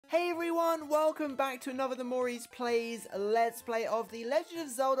Hey everyone, welcome back to another The Mori's Plays Let's Play of the Legend of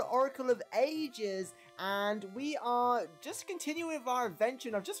Zelda Oracle of Ages. And we are just continuing with our adventure.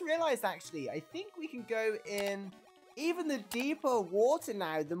 And I've just realized actually, I think we can go in even the deeper water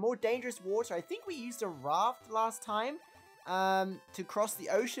now, the more dangerous water. I think we used a raft last time to cross the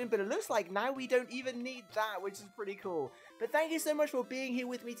ocean, but it looks like now we don't even need that, which is pretty cool. But thank you so much for being here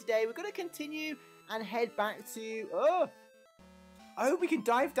with me today. We're going to continue and head back to... Oh, we can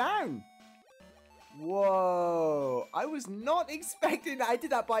dive down. Whoa. I was not expecting that. I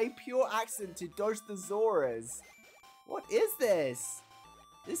did that by pure accident to dodge the Zoras. What is this?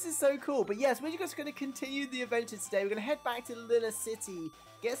 This is so cool. But yes, we're just going to continue the adventure today. We're going to head back to Lina City,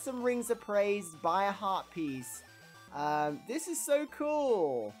 get some rings of praise, buy a heart piece. This is so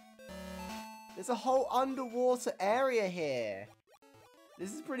cool. There's a whole underwater area here.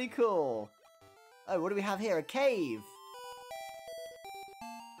 This is pretty cool. Oh, what do we have here? A cave.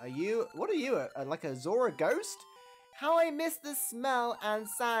 What are you, like a Zora ghost? How I miss the smell and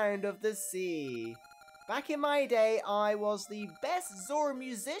sound of the sea. Back in my day, I was the best Zora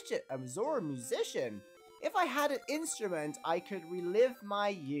musician. If I had an instrument, I could relive my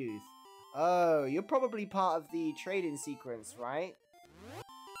youth. Oh, you're probably part of the trading sequence, right?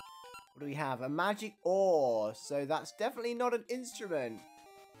 What do we have? A magic ore. So that's definitely not an instrument.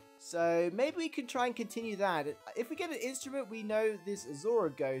 So maybe we can try and continue that. If we get an instrument, we know this Zora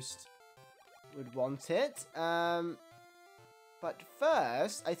ghost would want it. But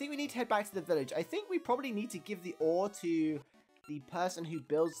first, I think we need to head back to the village. I think we probably need to give the ore to the person who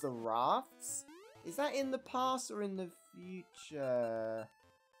builds the rafts. Is that in the past or in the future?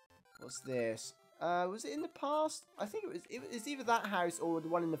 What's this? Was it in the past? I think it was either that house or the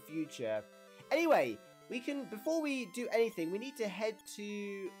one in the future. Anyway, before we do anything, we need to head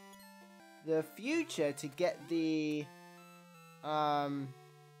to the future to get the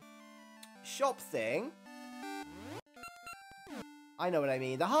shop thing. I know what I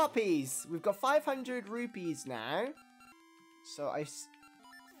mean. The heart piece. We've got 500 rupees now. So I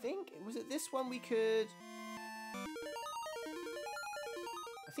think, was it this one we could...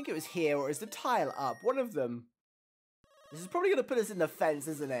 I think it was here, or is the tile up? One of them. This is probably going to put us in the fence,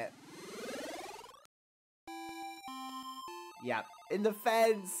 isn't it? Yeah, in the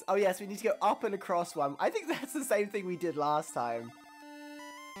fence. Oh yes, we need to go up and across one. I think that's the same thing we did last time.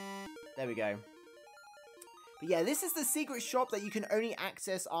 There we go. But yeah, this is the secret shop that you can only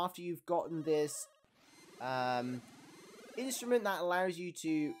access after you've gotten this instrument that allows you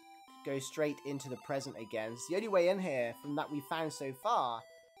to go straight into the present again. It's the only way in here from that we've found so far.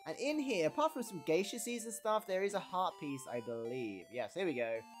 And in here, apart from some geisha seeds and stuff, there is a heart piece, I believe. Yes, here we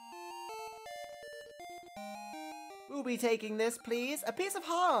go. We'll be taking this, please. A piece of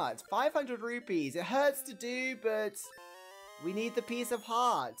heart. 500 rupees. It hurts to do, but we need the piece of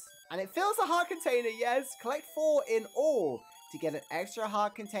heart. And it fills the heart container, yes. Collect 4 in all. To get an extra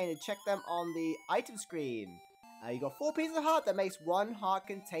heart container, check them on the item screen. You got 4 pieces of heart. That makes 1 heart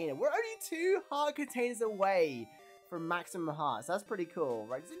container. We're only 2 heart containers away from maximum hearts. That's pretty cool.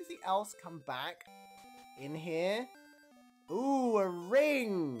 Right, does anything else come back in here? Ooh, a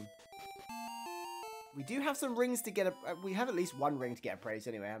ring. We do have some rings to get we have at least 1 ring to get appraised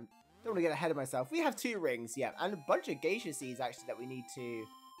anyway. I don't want to get ahead of myself. We have 2 rings, yeah, and a bunch of geisha seeds actually that we need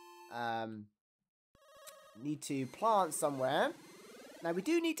to plant somewhere. Now we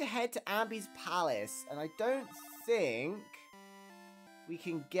do need to head to Ambi's palace, and I don't think we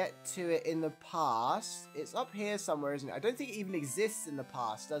can get to it in the past. It's up here somewhere, isn't it? I don't think it even exists in the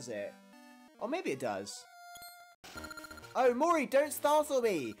past, does it? Or maybe it does. Oh, Mori, don't startle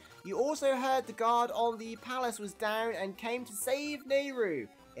me! You also heard the guard on the palace was down and came to save Nehru.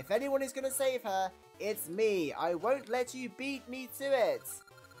 If anyone is going to save her, it's me. I won't let you beat me to it.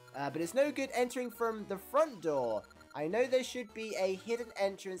 But it's no good entering from the front door. I know there should be a hidden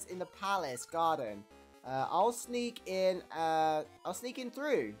entrance in the palace garden. I'll sneak in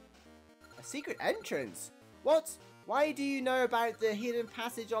through. A secret entrance? What? Why do you know about the hidden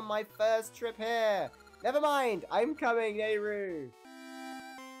passage on my first trip here? Never mind, I'm coming, Nehru.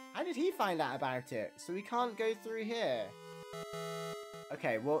 How did he find out about it? So we can't go through here.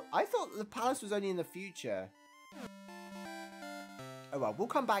 Okay, well, I thought the palace was only in the future. Oh well, we'll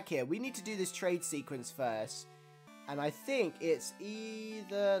come back here. We need to do this trade sequence first. And I think it's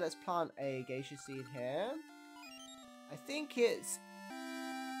either... Let's plant a geisha seed here. I think it's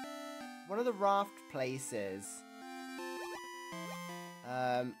one of the raft places.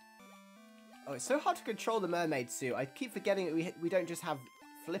 Oh, it's so hard to control the mermaid suit. I keep forgetting that we don't just have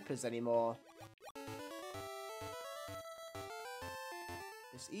flippers anymore.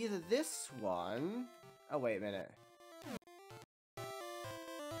 It's either this one... Oh, wait a minute.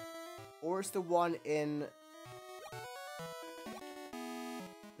 Or it's the one in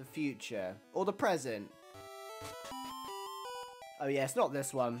the future. Or the present. Oh yeah, it's not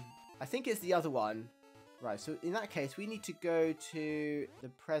this one. I think it's the other one. Right, so in that case, we need to go to the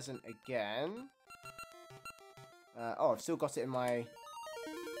present again. Oh, I've still got it in my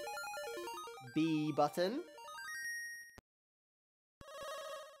B button.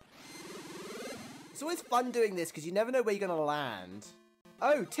 It's always fun doing this because you never know where you're going to land.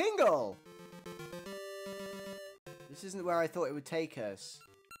 Oh, Tingle! This isn't where I thought it would take us.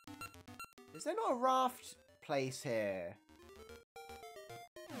 Is there not a raft place here?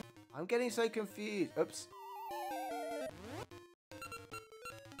 I'm getting so confused. Oops.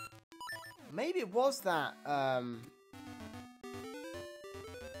 Maybe it was that,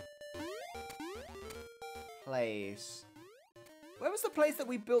 place. Where was the place that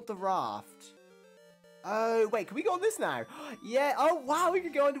we built the raft? Oh, wait, can we go on this now? Yeah, oh wow, we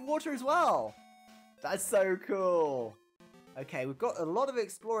can go underwater as well. That's so cool. Okay, we've got a lot of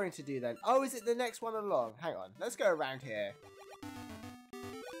exploring to do then. Oh, is it the next one along? Hang on, let's go around here.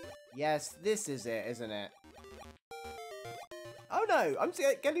 Yes, this is it, isn't it? Oh no, I'm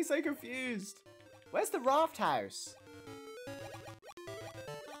getting so confused. Where's the raft house?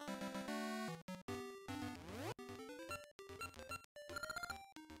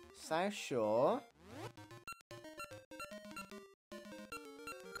 South Shore.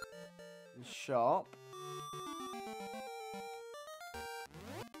 The shop.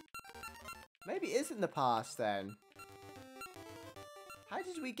 Maybe it is in the past then. How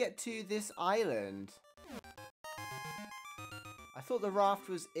did we get to this island? I thought the raft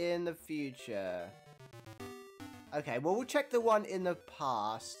was in the future. Okay, well, we'll check the one in the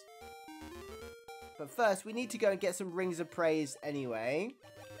past. But first, we need to go and get some rings of praise anyway.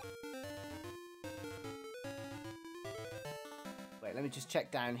 Wait, let me just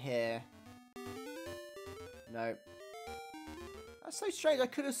check down here. No. That's so strange. I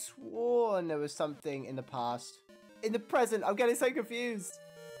could have sworn there was something in the past. In the present, I'm getting so confused.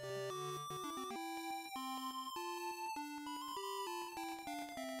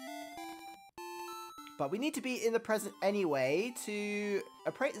 But we need to be in the present anyway to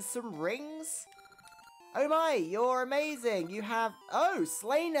appraise some rings. Oh my, you're amazing. You have, oh,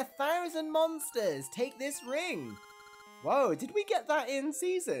 slain 1,000 monsters. Take this ring. Whoa, did we get that in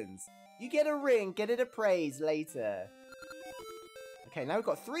Seasons? You get a ring, get it appraised later. Okay, now we've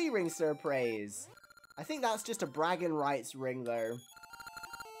got 3 rings to appraise. I think that's just a bragging rights ring though.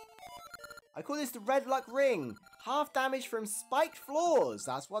 I call this the Red Luck Ring. Half damage from spiked floors.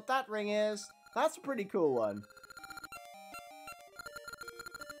 That's what that ring is. That's a pretty cool one.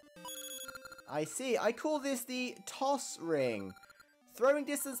 I see. I call this the Toss Ring. Throwing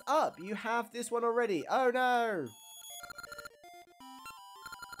distance up. You have this one already. Oh no.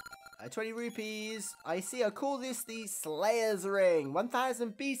 20 rupees. I see. I call this the Slayer's Ring.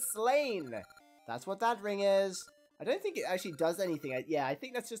 1,000 beasts slain. That's what that ring is. I don't think it actually does anything. Yeah, I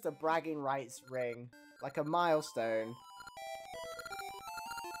think that's just a bragging rights ring. Like a milestone.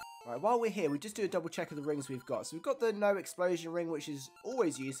 Right, while we're here, we just do a double check of the rings we've got. So we've got the no explosion ring, which is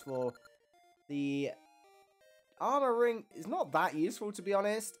always useful. The armor ring is not that useful, to be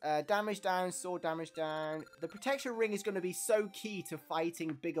honest. Damage down, sword damage down. The protection ring is going to be so key to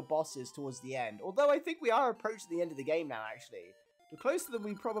fighting bigger bosses towards the end. Although I think we are approaching the end of the game now, actually. We're closer than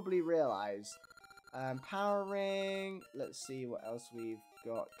we probably realise. Power ring. Let's see what else we've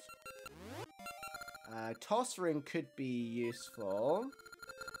got. Toss ring could be useful.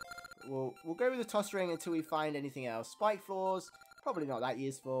 We'll go with the toss ring until we find anything else. Spike floors, probably not that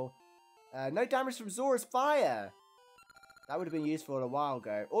useful. No damage from Zora's fire. That would have been useful a while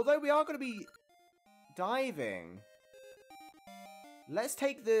ago. Although we are going to be diving. Let's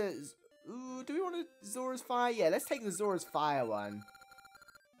take the... Ooh, do we want a Zora's fire? Yeah, let's take the Zora's fire one.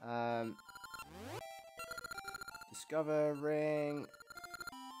 Discover ring.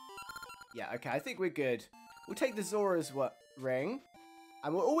 Yeah, okay, I think we're good. We'll take the Zora's ring.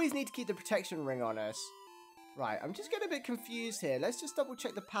 And we'll always need to keep the protection ring on us. Right, I'm just getting a bit confused here. Let's just double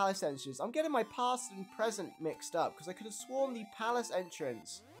check the palace entrance. I'm getting my past and present mixed up because I could have sworn the palace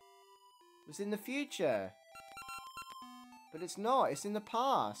entrance was in the future. But it's not, it's in the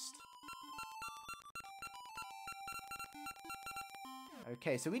past.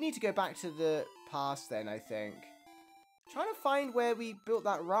 Okay, so we need to go back to the past then, I think. Trying to find where we built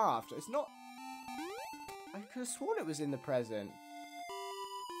that raft. It's not... I could have sworn it was in the present.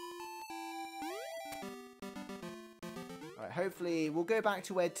 Alright, hopefully we'll go back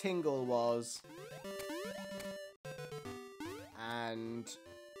to where Tingle was. And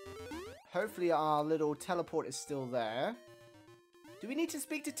hopefully our little teleport is still there. Do we need to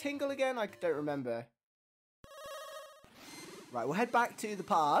speak to Tingle again? I don't remember. Right, we'll head back to the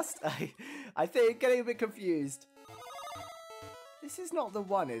past. I think getting a bit confused. This is not the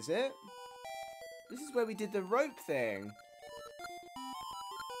one, is it? This is where we did the rope thing.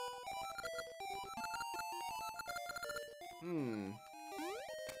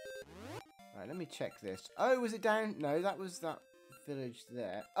 Right, let me check this. Oh, was it down? No, that was that village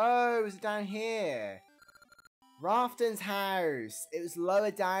there. Oh, was it down here? Rafton's house. It was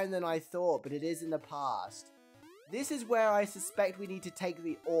lower down than I thought, but it is in the past. This is where I suspect we need to take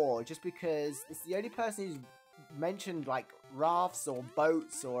the ore, just because it's the only person who's mentioned, like, rafts or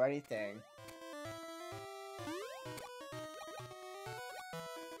boats or anything.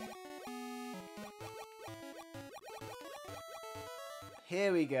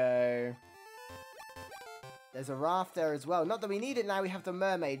 Here we go. There's a raft there as well. Not that we need it now, we have the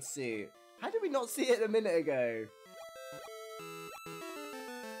mermaid suit. How did we not see it a minute ago?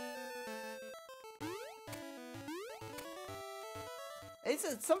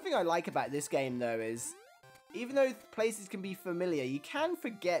 It's something I like about this game, though, is even though places can be familiar, you can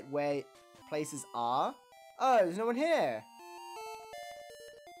forget where places are. Oh, there's no one here.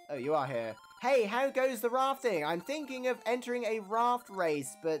 Oh, you are here. Hey, how goes the rafting? I'm thinking of entering a raft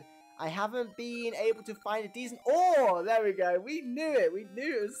race, but I haven't been able to find a decent ore. There we go. We knew it. We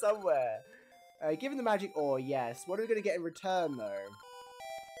knew it was somewhere. Given the magic ore, yes. What are we going to get in return, though?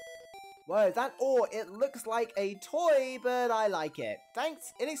 Whoa, that ore, it looks like a toy, but I like it.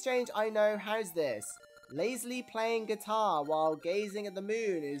 Thanks. In exchange, I know. How's this? Lazily playing guitar while gazing at the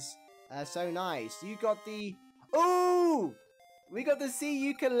moon is so nice. You got the... Ooh! We got the sea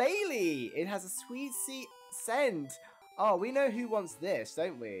ukulele. It has a sweet sea scent. Oh, we know who wants this,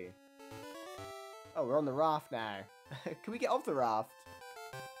 don't we? Oh, we're on the raft now. Can we get off the raft?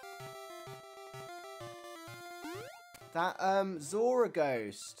 That, Zora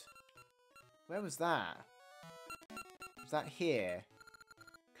ghost. Where was that? Was that here?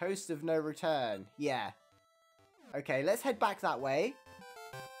 Coast of no return. Yeah. Okay, let's head back that way.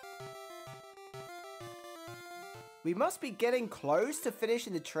 We must be getting close to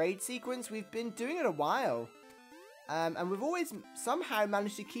finishing the trade sequence. We've been doing it a while. And we've always somehow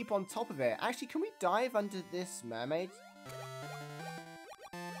managed to keep on top of it. Actually, can we dive under this mermaid?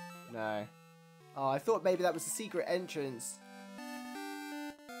 No. Oh, I thought maybe that was a secret entrance.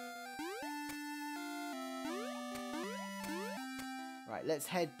 Right, let's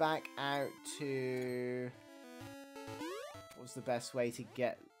head back out to... What's the best way to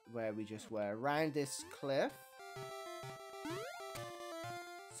get where we just were? Around this cliff.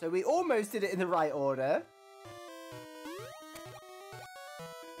 So we almost did it in the right order.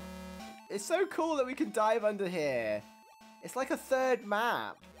 It's so cool that we can dive under here. It's like a third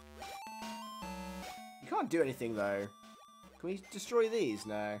map. You can't do anything though. Can we destroy these?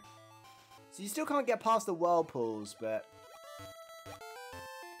 No. So you still can't get past the whirlpools, but...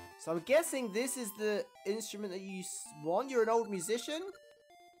 So I'm guessing this is the instrument that you want? You're an old musician?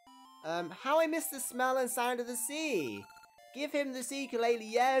 How I miss the smell and sound of the sea. Give him the ukulele,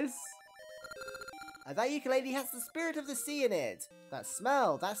 yes. That ukulele has the spirit of the sea in it. That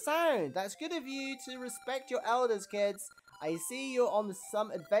smell, that sound. That's good of you to respect your elders, kids. I see you're on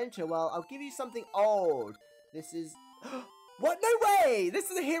some adventure. Well, I'll give you something old. This is... What? No way! This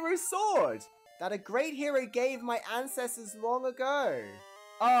is a hero's sword that a great hero gave my ancestors long ago.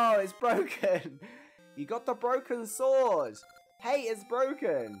 Oh, it's broken. You got the broken sword. Hey, it's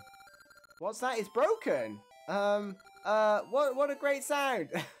broken. What's that? It's broken. What a great sound.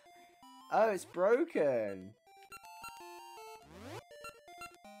 Oh, it's broken.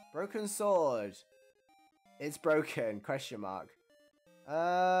 Broken sword. It's broken, question mark.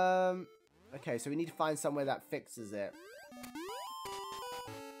 Okay, so we need to find somewhere that fixes it.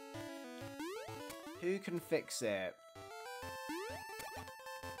 Who can fix it?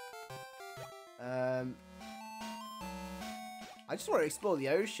 I just want to explore the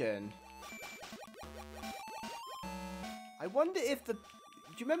ocean. I wonder if the... Do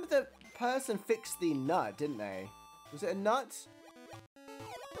you remember the person fixed the nut, didn't they? Was it a nut?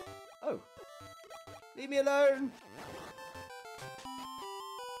 Oh. Leave me alone!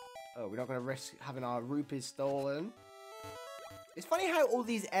 Oh, we're not going to risk having our rupees stolen. It's funny how all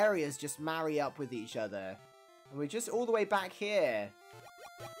these areas just marry up with each other. And we're just all the way back here.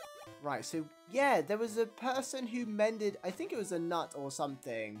 Right, so, yeah, there was a person who mended, I think it was a nut or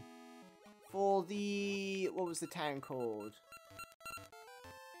something, for the, what was the town called?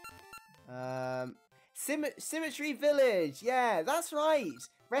 Symmetry Village, yeah, that's right.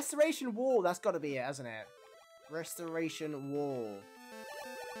 Restoration Wall, that's got to be it, hasn't it? Restoration Wall.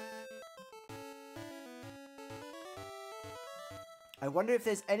 I wonder if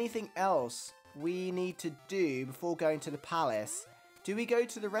there's anything else we need to do before going to the palace. Do we go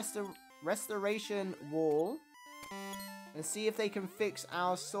to the restoration wall and see if they can fix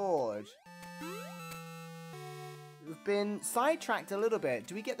our sword? We've been sidetracked a little bit.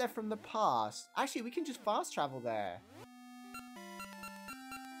 Do we get there from the past? Actually, we can just fast travel there.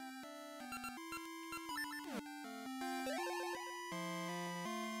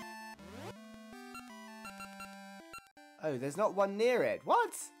 Oh, there's not one near it.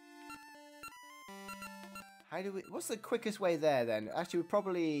 What? How do we... What's the quickest way there, then? Actually, we're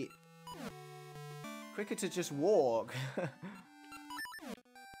probably... quicker to just walk.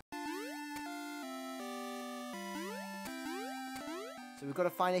 So we've got to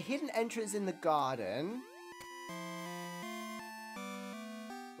find a hidden entrance in the garden.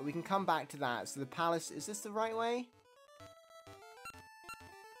 But we can come back to that. So the palace... Is this the right way?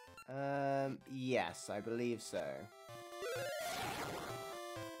 Yes, I believe so.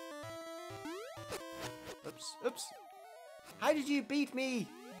 Oops, oops. How did you beat me?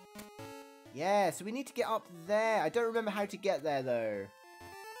 Yeah, so we need to get up there. I don't remember how to get there, though.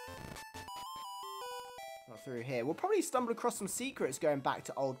 Not through here. We'll probably stumble across some secrets going back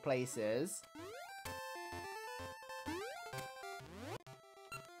to old places.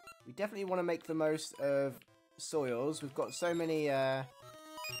 We definitely want to make the most of soils. We've got so many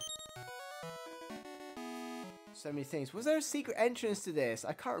things. Was there a secret entrance to this?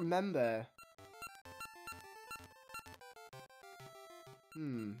 I can't remember.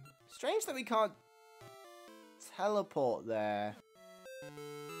 Strange that we can't teleport there.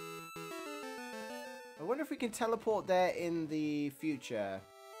 I wonder if we can teleport there in the future.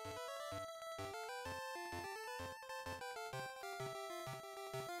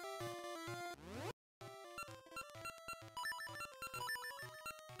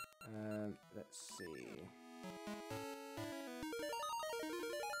 Let's see.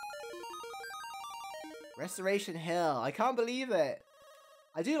 Restoration Hill. I can't believe it.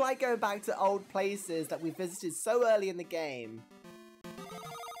 I do like going back to old places that we visited so early in the game.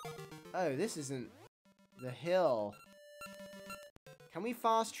 Oh, this isn't the hill. Can we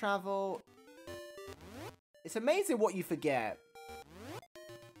fast travel? It's amazing what you forget.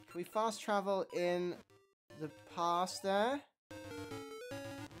 Can we fast travel in the past there?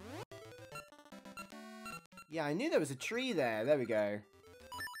 Yeah, I knew there was a tree there. There we go.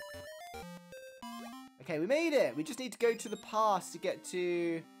 Okay, we made it. We just need to go to the past to get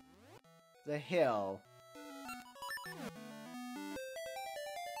to the hill.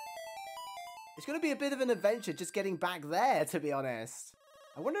 It's going to be a bit of an adventure just getting back there, to be honest.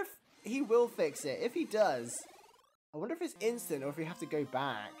 I wonder if he will fix it. If he does, I wonder if it's instant or if we have to go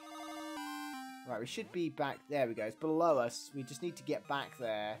back. Right, we should be back. There we go. It's below us. We just need to get back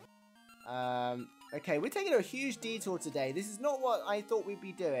there. Okay, we're taking a huge detour today. This is not what I thought we'd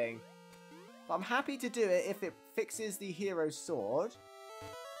be doing. But I'm happy to do it if it fixes the hero's sword.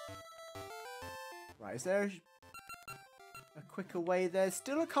 Right, is there a quicker way? There's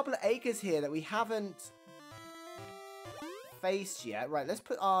still a couple of acres here that we haven't faced yet. Right, let's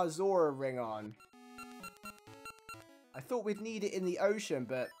put our Zora ring on. I thought we'd need it in the ocean,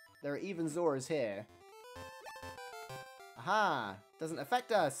 but there are even Zoras here. Aha! Doesn't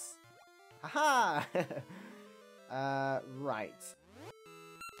affect us. Aha! Right.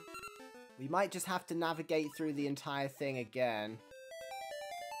 We might just have to navigate through the entire thing again.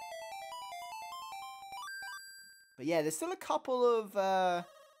 But yeah, there's still a couple of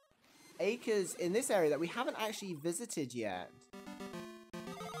acres in this area that we haven't actually visited yet.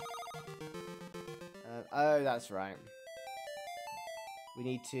 Oh, that's right. We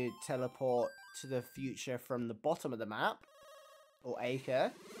need to teleport to the future from the bottom of the map. Or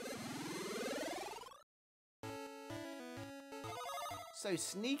acre. So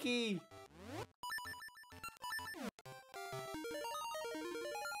sneaky!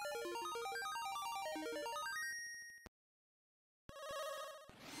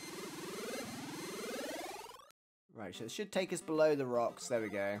 Right, so it should take us below the rocks. There we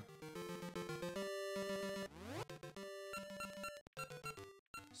go.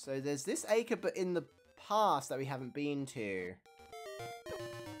 So there's this acre, but in the past that we haven't been to.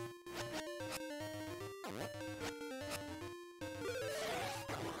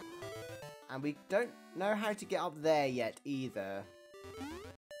 And we don't know how to get up there yet either.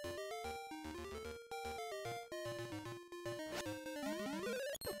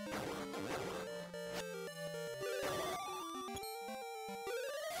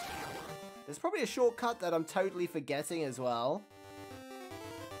 There's probably a shortcut that I'm totally forgetting as well.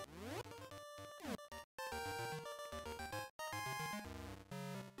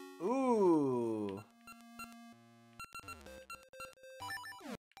 Ooh.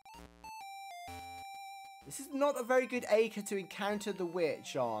 This is not a very good acre to encounter the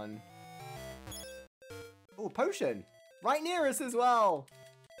witch on. Oh, potion. Right near us as well.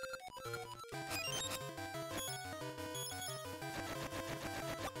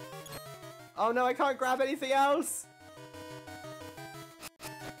 Oh no, I can't grab anything else.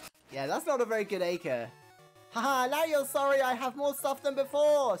 Yeah, that's not a very good acre. Haha, now you're sorry I have more stuff than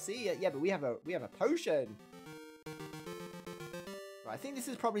before. See, yeah, but we have a potion. Right, I think this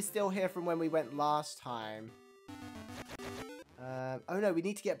is probably still here from when we went last time. Oh no, we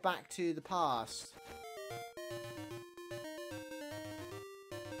need to get back to the past.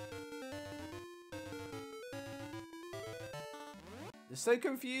 It's so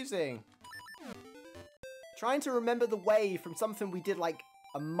confusing. Trying to remember the way from something we did like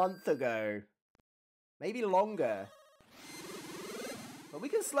a month ago. Maybe longer. But we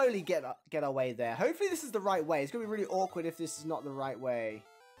can slowly get our way there. Hopefully this is the right way. It's going to be really awkward if this is not the right way.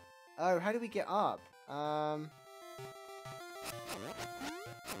 Oh, how do we get up?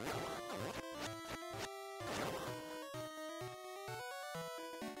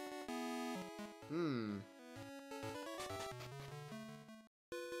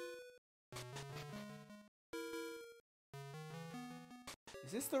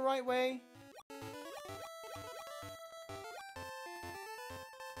 Is this the right way?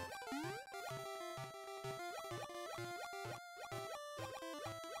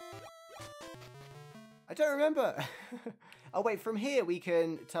 I don't remember. Oh wait, from here we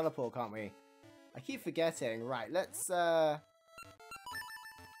can teleport, can't we? I keep forgetting. Right, let's see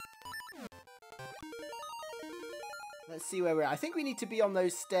where we're at. I think we need to be on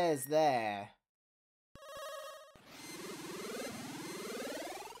those stairs there.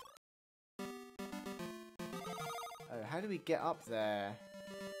 Oh, how do we get up there?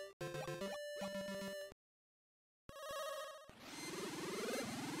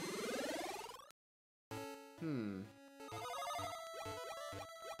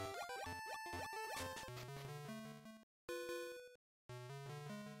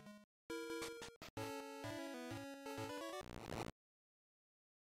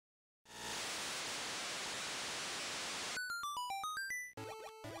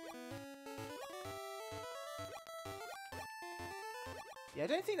 Yeah, I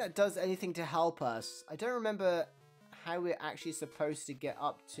don't think that does anything to help us. I don't remember how we're actually supposed to get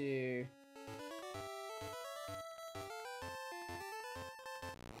up to...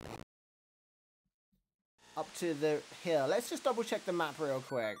 up to the hill. Let's just double check the map real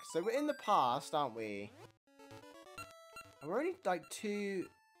quick. So we're in the past, aren't we? And we're only like 2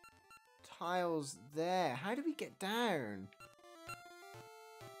 tiles there. How do we get down?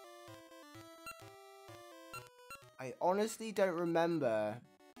 I honestly don't remember.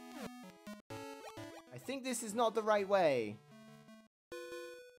 I think this is not the right way.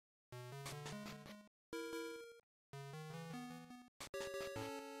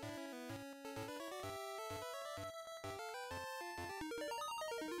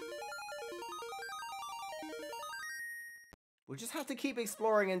 We'll just have to keep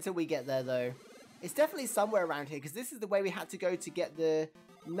exploring until we get there, though. It's definitely somewhere around here, because this is the way we had to go to get the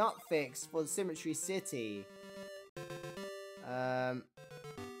nut fix for the Symmetry City. Oh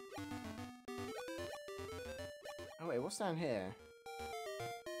wait, what's down here?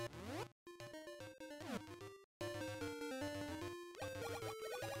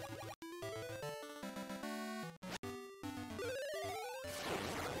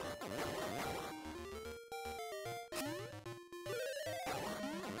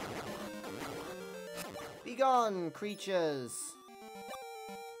 Be gone, creatures!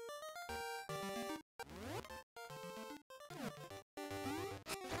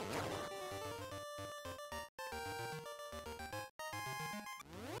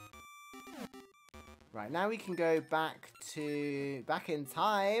 Right, now we can go back in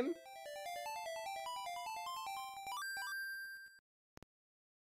time.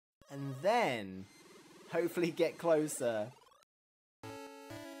 And then, hopefully get closer.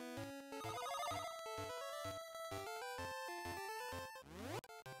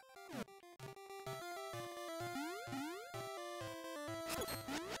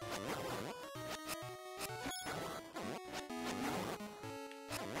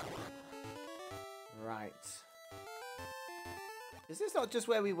 Right. Is this not just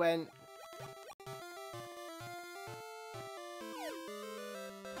where we went?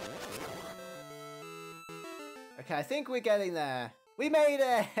 Okay, I think we're getting there. We made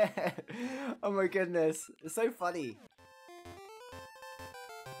it! Oh my goodness. It's so funny.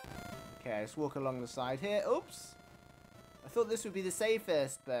 Okay, let's walk along the side here. Oops. I thought this would be the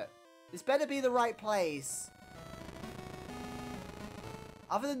safest, but this better be the right place.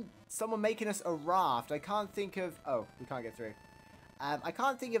 Other than someone making us a raft, I can't think of... Oh, we can't get through. I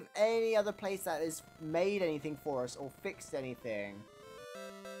can't think of any other place that has made anything for us or fixed anything.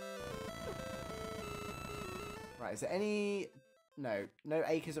 Right, is there any... No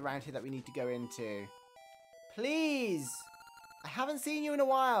acres around here that we need to go into. Please! I haven't seen you in a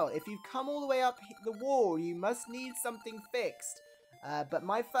while. If you've come all the way up the wall, you must need something fixed. But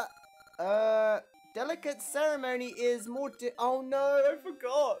my delicate ceremony is more... Oh no, I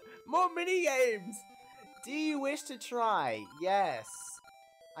forgot! More mini-games! Do you wish to try? Yes.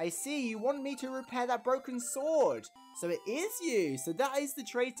 I see, you want me to repair that broken sword. So it is you. So that is the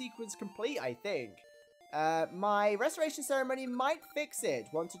trade sequence complete, I think. My restoration ceremony might fix it.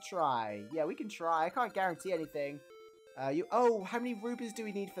 Want to try? Yeah, we can try. I can't guarantee anything. Oh, how many rupees do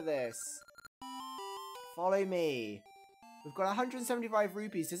we need for this? Follow me. We've got 175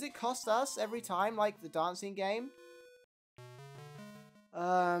 rupees. Does it cost us every time, like the dancing game?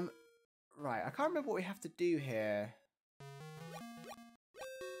 Right, I can't remember what we have to do here.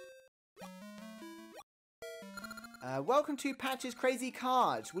 Welcome to Patch's Crazy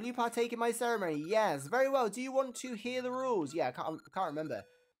Cart. Will you partake in my ceremony? Yes, very well. Do you want to hear the rules? Yeah, I can't remember.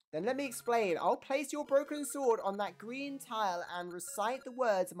 Then let me explain. I'll place your broken sword on that green tile and recite the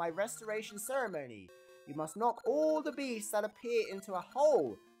words of my restoration ceremony. You must knock all the beasts that appear into a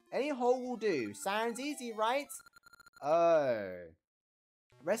hole. Any hole will do. Sounds easy, right? Oh.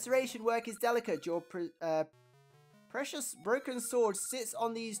 Restoration work is delicate. Your precious broken sword sits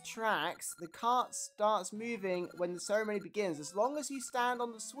on these tracks. The cart starts moving when the ceremony begins. As long as you stand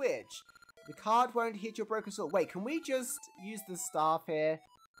on the switch, the cart won't hit your broken sword. Wait, can we just use the staff here?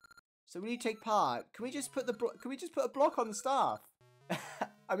 So when you take part, can we just put a block on the staff?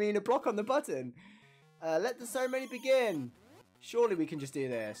 I mean, a block on the button. Let the ceremony begin. Surely we can just do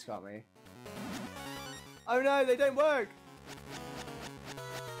this, can't we? Oh no, they don't work.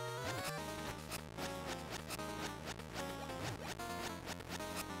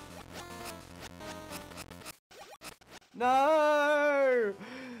 No!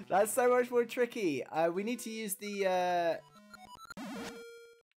 That's so much more tricky. We need to use the...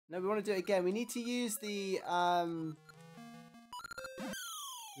 No, we want to do it again. We need to use the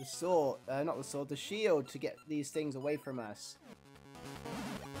sword. Not the sword, the shield to get these things away from us.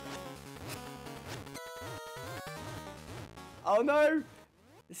 Oh no!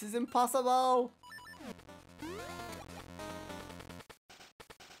 This is impossible!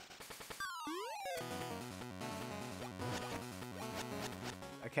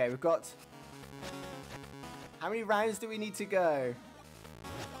 Okay, we've got... How many rounds do we need to go?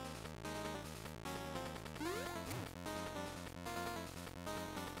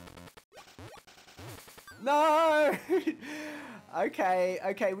 No!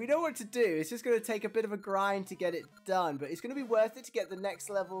 Okay, we know what to do. It's just going to take a bit of a grind to get it done, but it's going to be worth it to get the next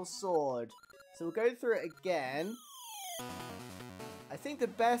level sword. So we'll go through it again. I think the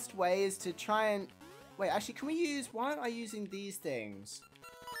best way is to try and... Wait, actually, can we use... Why aren't I using these things?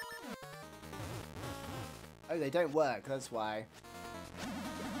 Oh, they don't work, that's why.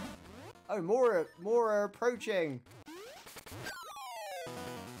 Oh, more are approaching.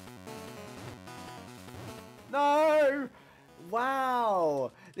 No!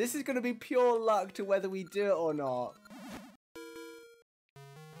 Wow! This is going to be pure luck to whether we do it or not.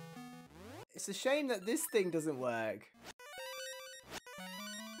 It's a shame that this thing doesn't work.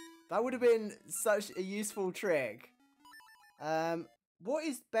 That would have been such a useful trick. What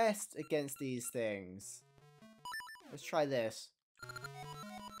is best against these things? Let's try this.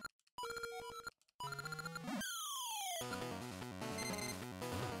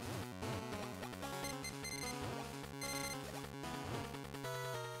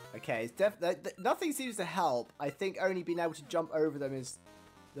 Okay, it's nothing seems to help. I think only being able to jump over them is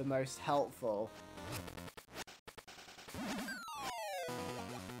the most helpful.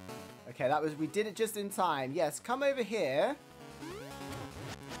 Okay, we did it just in time. Yes, come over here.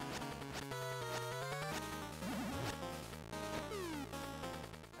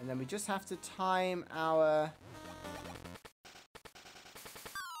 And then we just have to time our...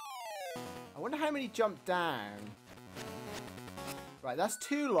 I wonder how many jump down. Right, that's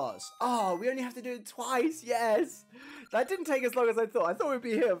 2 lots. Oh, we only have to do it twice. Yes. That didn't take as long as I thought. I thought we'd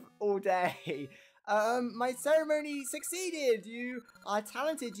be here all day. My ceremony succeeded. You are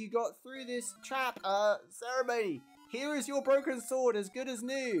talented. You got through this trap ceremony. Here is your broken sword, as good as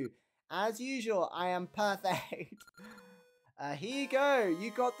new. As usual, I am perfect. Here you go. You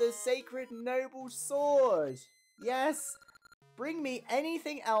got the sacred noble sword. Yes. Bring me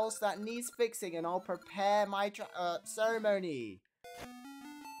anything else that needs fixing and I'll prepare my ceremony.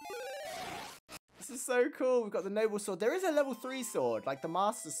 This is so cool. We've got the noble sword. There is a level 3 sword, like the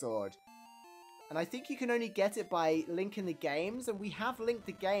master sword. And I think you can only get it by linking the games. And we have linked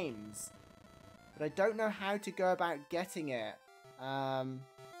the games. But I don't know how to go about getting it. Right,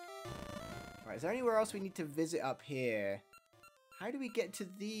 is there anywhere else we need to visit up here? How do we get to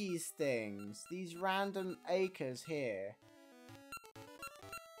these things? These random acres here.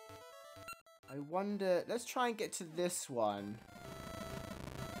 I wonder... Let's try and get to this one.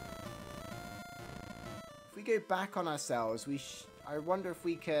 If we go back on ourselves, I wonder if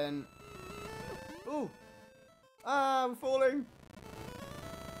we can... Ooh! Ah, I'm falling!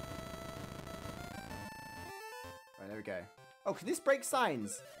 Right, there we go. Oh, can this break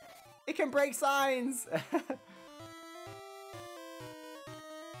signs? It can break signs!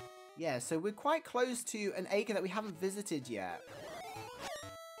 Yeah, so we're quite close to an acre that we haven't visited yet.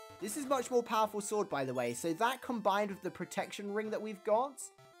 This is much more powerful sword, by the way. So that combined with the protection ring that we've got.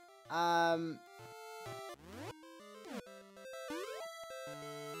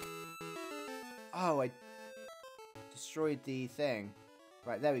 Oh, I destroyed the thing.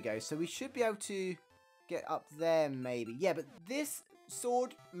 Right, there we go. So we should be able to get up there, maybe. Yeah, but this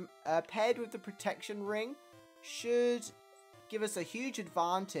sword paired with the protection ring should give us a huge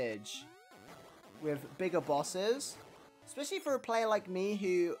advantage with bigger bosses. Especially for a player like me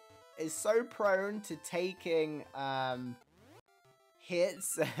who is so prone to taking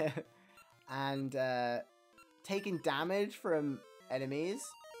hits and taking damage from enemies.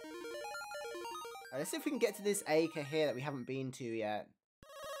 Right, let's see if we can get to this acre here that we haven't been to yet.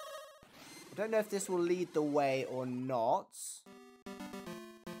 I don't know if this will lead the way or not.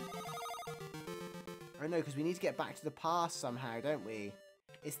 Oh no, because we need to get back to the past somehow, don't we?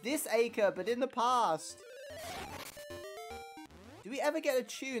 It's this acre, but in the past. Do we ever get a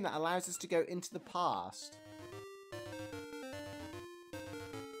tune that allows us to go into the past?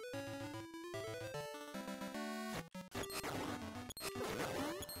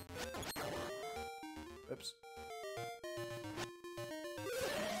 Oops.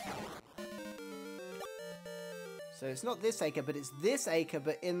 So it's not this acre, but it's this acre,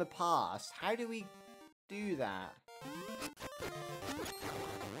 but in the past. How do we do that?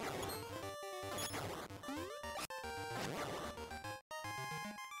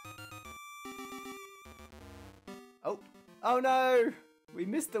 Oh. Oh no! We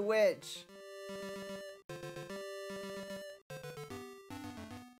missed the witch.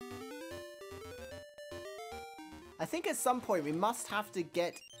 I think at some point we must have to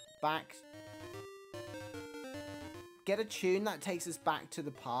get back... Get a tune that takes us back to the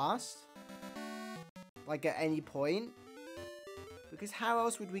past. Like at any point. Because how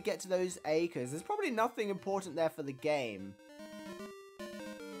else would we get to those acres? There's probably nothing important there for the game.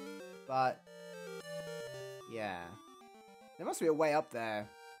 But... yeah. There must be a way up there.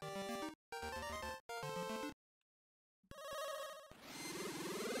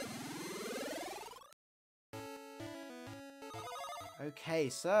 Okay,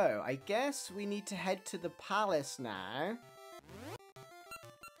 so I guess we need to head to the palace now.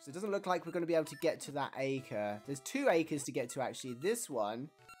 So it doesn't look like we're going to be able to get to that acre. There's 2 acres to get to, actually. This one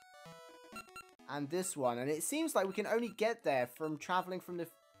and this one. And it seems like we can only get there from traveling from the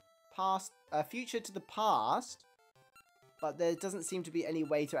past, future to the past. But there doesn't seem to be any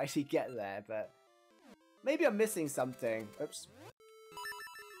way to actually get there. But maybe I'm missing something. Oops.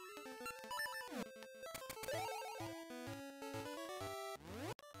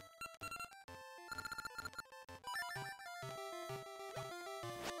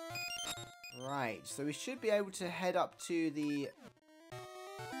 Right, so we should be able to head up to the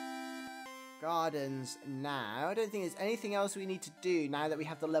gardens now. I don't think there's anything else we need to do now that we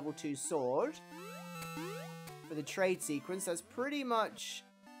have the level 2 sword. For the trade sequence, that's pretty much...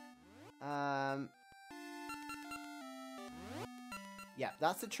 yeah,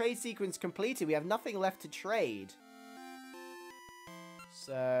 that's the trade sequence completed. We have nothing left to trade.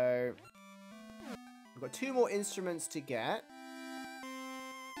 So... we've got 2 more instruments to get.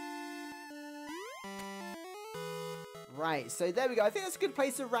 Right, so there we go. I think that's a good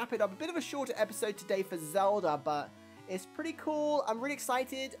place to wrap it up. A bit of a shorter episode today for Zelda, but it's pretty cool. I'm really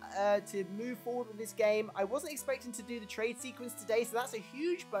excited to move forward with this game. I wasn't expecting to do the trade sequence today, so that's a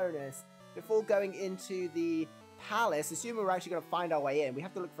huge bonus before going into the palace. Assuming we're actually going to find our way in. We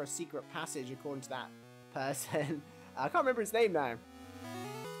have to look for a secret passage according to that person. I can't remember his name now.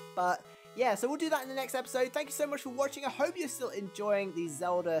 But yeah, so we'll do that in the next episode. Thank you so much for watching. I hope you're still enjoying the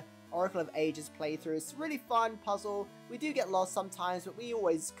Zelda Oracle of Ages playthrough. It's a really fun puzzle. We do get lost sometimes, but we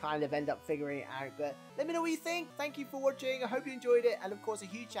always kind of end up figuring it out. But let me know what you think. Thank you for watching. I hope you enjoyed it. And of course, a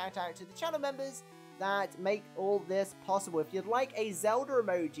huge shout out to the channel members that make all this possible. If you'd like a Zelda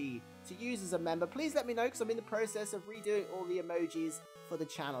emoji to use as a member, please let me know, because I'm in the process of redoing all the emojis for the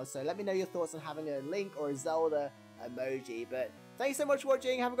channel. So let me know your thoughts on having a Link or a Zelda emoji. But thanks so much for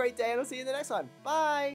watching. Have a great day, and I'll see you in the next one. Bye!